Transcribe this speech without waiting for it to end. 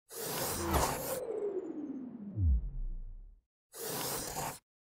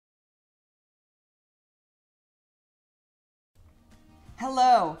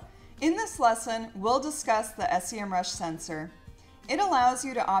Hello! In this lesson, we'll discuss the SEMrush Sensor. It allows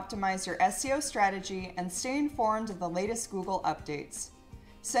you to optimize your SEO strategy and stay informed of the latest Google updates.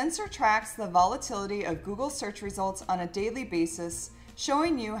 Sensor tracks the volatility of Google search results on a daily basis,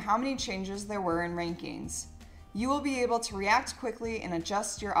 showing you how many changes there were in rankings. You will be able to react quickly and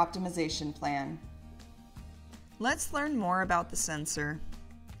adjust your optimization plan. Let's learn more about the sensor.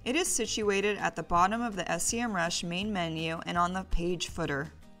 It is situated at the bottom of the SEMrush main menu and on the page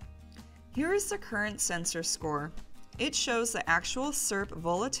footer. Here is the current sensor score. It shows the actual SERP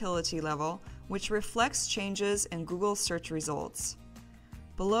volatility level, which reflects changes in Google search results.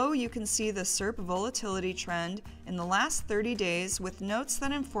 Below, you can see the SERP volatility trend in the last 30 days with notes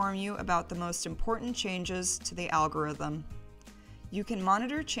that inform you about the most important changes to the algorithm. You can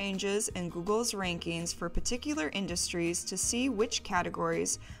monitor changes in Google's rankings for particular industries to see which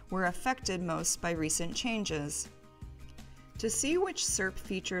categories were affected most by recent changes. To see which SERP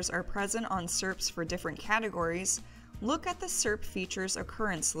features are present on SERPs for different categories, look at the SERP features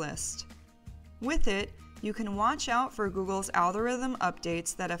occurrence list. With it, you can watch out for Google's algorithm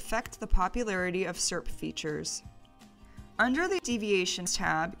updates that affect the popularity of SERP features. Under the Deviations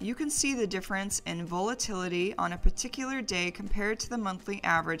tab, you can see the difference in volatility on a particular day compared to the monthly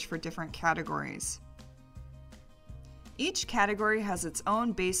average for different categories. Each category has its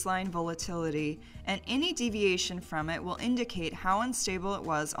own baseline volatility, and any deviation from it will indicate how unstable it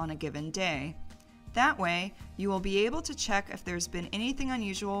was on a given day. That way, you will be able to check if there's been anything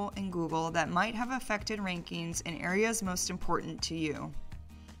unusual in Google that might have affected rankings in areas most important to you.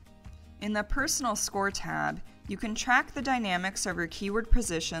 In the Personal Score tab, you can track the dynamics of your keyword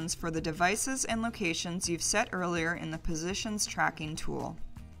positions for the devices and locations you've set earlier in the Positions Tracking tool.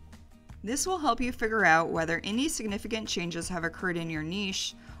 This will help you figure out whether any significant changes have occurred in your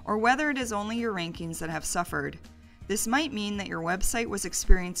niche or whether it is only your rankings that have suffered. This might mean that your website was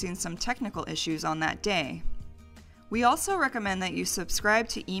experiencing some technical issues on that day. We also recommend that you subscribe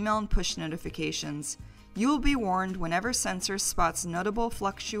to email and push notifications. You will be warned whenever Sensor spots notable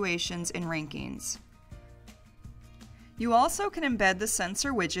fluctuations in rankings. You also can embed the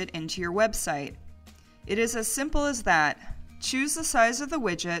Sensor widget into your website. It is as simple as that. Choose the size of the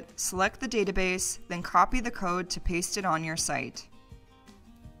widget, select the database, then copy the code to paste it on your site.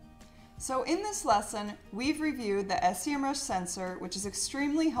 So in this lesson, we've reviewed the SEMrush Sensor, which is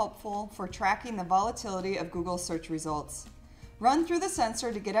extremely helpful for tracking the volatility of Google search results. Run through the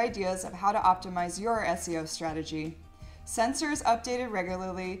sensor to get ideas of how to optimize your SEO strategy. Sensor is updated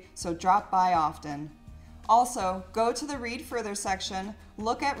regularly, so drop by often. Also, go to the Read Further section,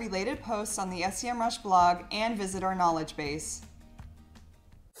 look at related posts on the SEMrush blog, and visit our knowledge base.